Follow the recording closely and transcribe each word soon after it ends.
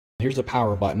Here's the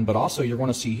power button, but also you're going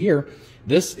to see here,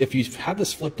 this, if you have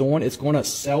this flipped on, it's going to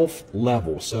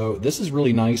self-level. So this is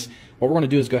really nice. What we're going to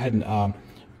do is go ahead and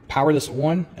power this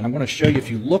on, and I'm going to show you,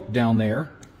 if you look down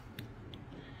there,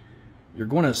 you're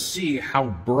going to see how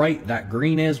bright that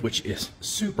green is, which is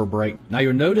super bright. Now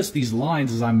you'll notice these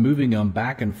lines as I'm moving them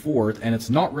back and forth, and it's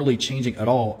not really changing at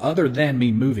all other than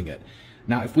me moving it.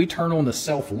 Now if we turn on the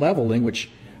self-leveling, which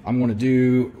I'm going to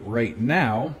do right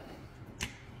now,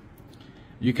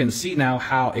 you can see now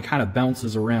how it kind of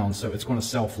bounces around, so it's going to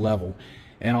self-level.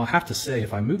 And I'll have to say,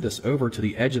 if I move this over to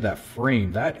the edge of that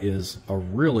frame, that is a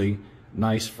really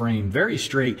nice frame, very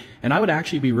straight, and I would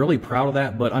actually be really proud of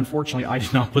that, but unfortunately I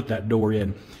did not put that door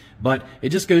in. But it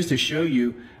just goes to show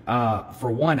you, for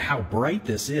one, how bright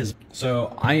this is.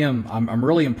 So I'm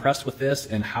really impressed with this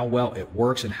and how well it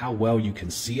works and how well you can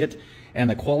see it and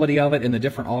the quality of it and the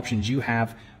different options you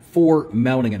have for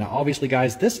melting it. Now obviously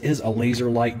guys, this is a laser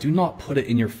light. Do not put it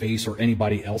in your face or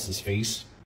anybody else's face.